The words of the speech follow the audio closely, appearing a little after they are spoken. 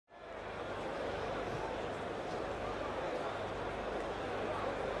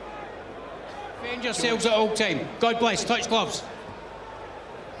Defend yourselves at all time. God bless. Touch gloves.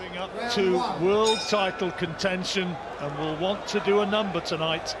 Up to world title contention and will want to do a number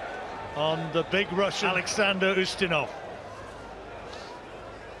tonight on the big Russian Aleksandr Ustinov.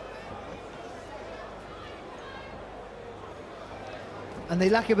 And they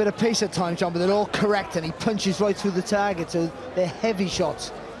lack a bit of pace at times, John, but they're all correct, and he punches right through the target, so they're heavy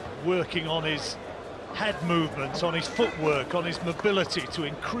shots. Working on his head movements, on his footwork, on his mobility to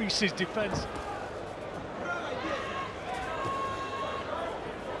increase his defence.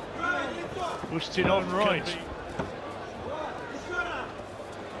 Ustinov right.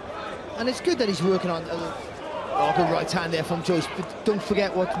 And it's good that he's working on good right hand there from Joyce, but don't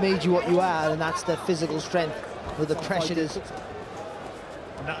forget what made you what you are, and that's the physical strength with the pressure.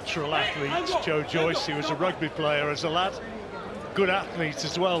 Natural athlete, Joe Joyce. He was a rugby player as a lad. Good athlete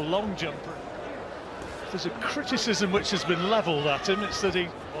as well, long jumper. There's a criticism which has been levelled at him. It's that his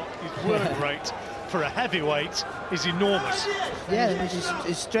work rate for a heavyweight is enormous. Yeah,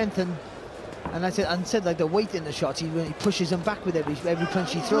 his strength and I said like the weight in the shot, he pushes him back with every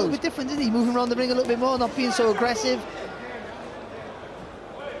punch he throws. A little bit different, isn't he? Moving around the ring a little bit more, not being so aggressive.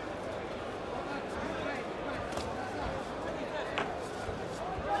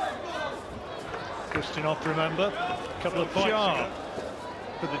 Ustinov, remember, a couple of fights ago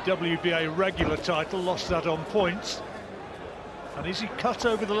for the WBA regular title, lost that on points. And is he cut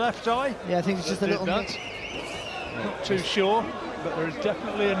over the left eye? Yeah, I think it's just a little nick. Not too sure, but there is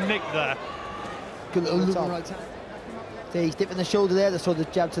definitely a nick there. Good little loop right hand. There, he's dipping the shoulder there, that's sort of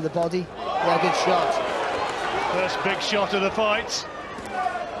the jab to the body. Yeah, good shot. First big shot of the fight.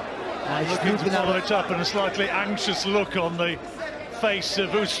 Looking to follow it up, and a slightly anxious look on the face of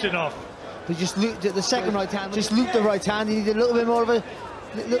Ustinov. He just looped the second right hand, just looped the right hand. He needed a little bit more of a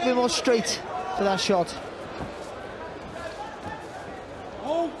little bit more straight for that shot.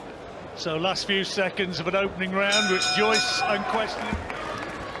 So last few seconds of an opening round, which Joyce unquestionably.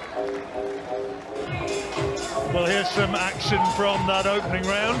 Well, here's some action from that opening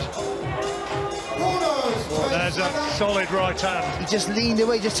round. There's a solid right hand. He just leaned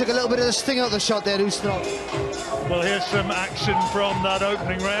away, just took a little bit of the sting out of the shot there, Ustinov. Well, here's some action from that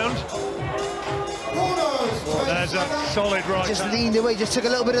opening round. There's a solid right hand. Just leaned away, just took a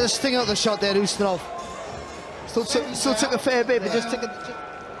little bit of the sting out of the shot there, Ustinov. Still took a fair bit, but just took a...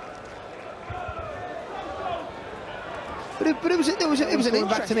 But it was an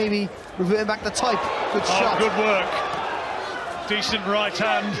impact to maybe reverting back the type. Good shot. Good work. Decent right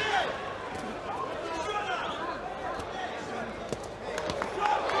hand.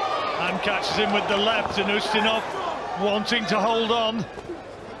 And catches him with the left, and Ustinov wanting to hold on.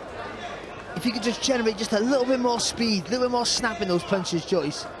 If he could just generate just a little bit more speed, a little bit more snap in those punches,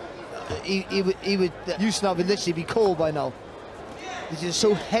 Joyce, Ustinov would literally be cold by now. He's just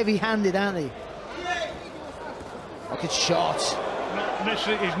so heavy-handed, aren't he? Good shot.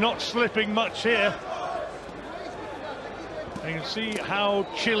 He's not slipping much here. You can see how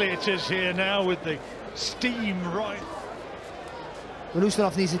chilly it is here now with the steam right. Well,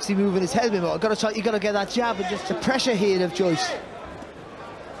 Ustinov needs to keep moving his head a bit more. You got to get that jab, and just the pressure here of Joyce.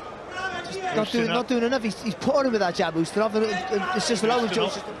 Not doing enough. He's pouring with that jab, Ustinov, and it's just allowing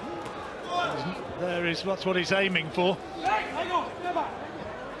Joyce. That's what he's aiming for.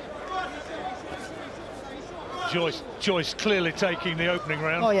 Joyce clearly taking the opening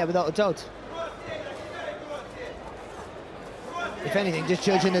round. Oh yeah, without a doubt. If anything, just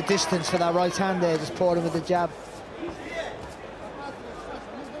judging the distance for that right hand there, just pouring with the jab.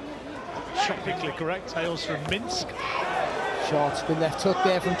 Shockingly correct, hails from Minsk. Shot, good left hook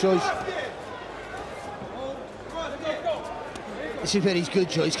there from Joyce. This is where he's good,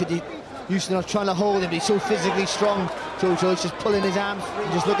 Joyce, because Ustinov trying to hold him, but he's so physically strong. Joe Joyce just pulling his arms free,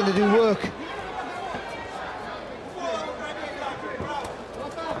 just looking to do work.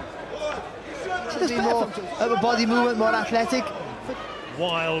 More upper body movement, more athletic.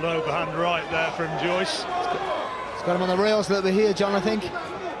 Wild overhand right there from Joyce. It's got him on the rails a little bit here, John, I think.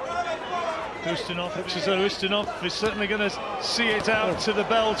 Ustinov, looks as though Ustinov is certainly going to see it out to the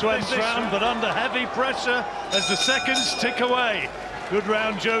bell to end this round, but under heavy pressure as the seconds tick away. Good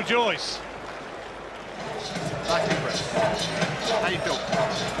round, Joe Joyce. Back in press. How you feel?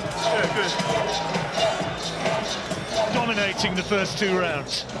 Good. Dominating the first two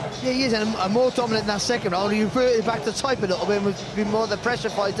rounds. Yeah, he is, and more dominant in that second round. He reverted back to type a little bit and was being more the pressure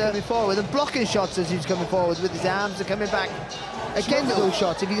fighter coming forward and blocking shots as he was coming forward with his arms and coming back again to those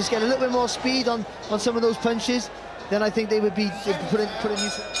shots. If you just get a little bit more speed on some of those punches, then I think they would be putting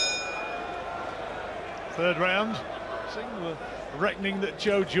use. Third round. We're reckoning that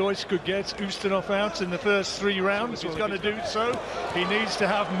Joe Joyce could get Ustinov out in the first three rounds. He's going to do so. He needs to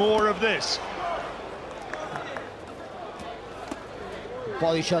have more of this.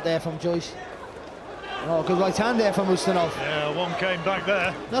 body shot there from Joyce. Oh, good right hand there from Ustinov. Yeah, one came back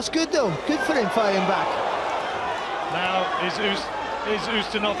there. That's good though. Good for him firing back. Now, is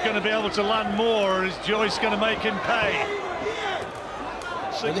Ustinov going to be able to land more, or is Joyce going to make him pay?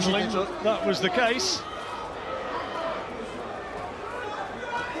 Signalling that was the case.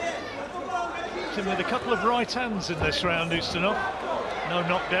 With a couple of right hands in this round, Ustinov. No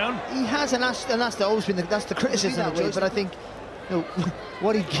knockdown. He has, and that's always been that's the criticism of Joyce. But I think, you know,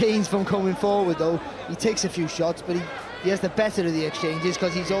 what he gains from coming forward, though, he takes a few shots, but he has the better of the exchanges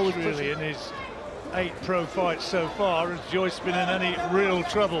because he's always really in his 8 pro fights so far. Has Joyce been in any real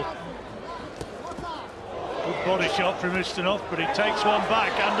trouble? Good body shot from Ustinov, but he takes one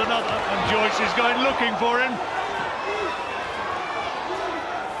back and another, and Joyce is going looking for him.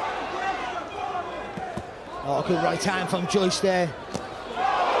 Oh, good right hand from Joyce there.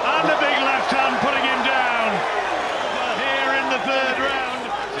 And a big left hand putting him down. Here in the 3rd round,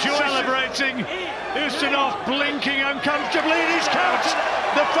 Joyce celebrating. Ustinov blinking uncomfortably in his count.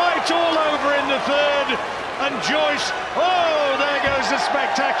 The fight all over in the 3rd. And Joyce, oh, there goes a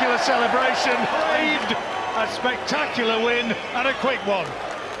spectacular celebration. Achieved a spectacular win and a quick one.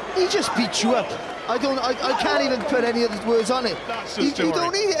 He just beat you up. I can't even put any other words on it. That's the story. You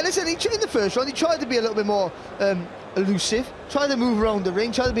don't need it. Listen, in the first round, he tried to be a little bit more elusive, tried to move around the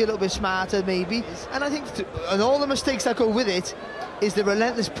ring, tried to be a little bit smarter, maybe. And I think, and all the mistakes that go with it, is the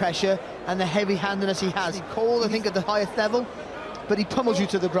relentless pressure and the heavy-handedness he has. He's cold, I think, at the highest level, but he pummels you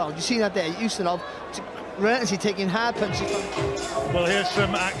to the ground. You see that there, Ustinov, relentlessly taking hard punches. Well, here's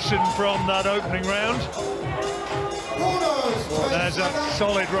some action from that opening round. There's a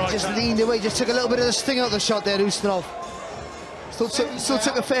solid right Just hand. leaned away, just took a little bit of the sting out of the shot there, Ustinov. Still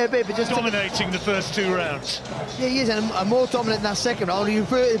took a fair bit, but just dominating the first 2 rounds. Yeah, he is, and more dominant in that second round. He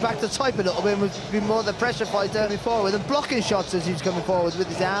reverted back to type a little bit and was being more the pressure fighter coming forward and blocking shots as he was coming forward with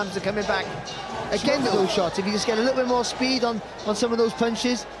his arms and coming back. Again, those shots, if you just get a little bit more speed on some of those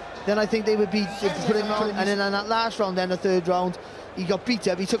punches, then I think they would be putting on. And then in that last round, then the 3rd round, he got beat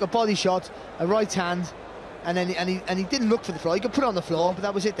up. He took a body shot, a right hand, and he didn't look for the floor. He got put on the floor, but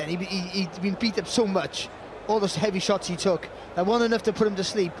that was it then. He'd been beat up so much, all those heavy shots he took, that wasn't enough to put him to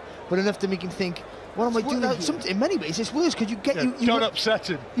sleep, but enough to make him think, what am I doing now? In many ways, it's worse because you get don't upset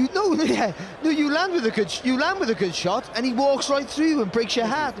him. You land with a good shot, and he walks right through you and breaks your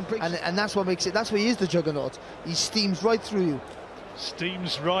heart, and that's what makes it. That's why he is the Juggernaut. He steams right through you.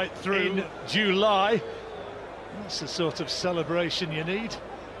 Steams right through. In July. That's the sort of celebration you need.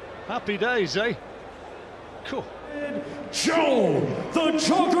 Happy days, eh? Cool. Joe, the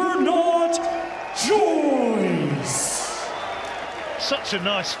Juggernaut Joyce. Such a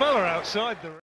nice fella outside the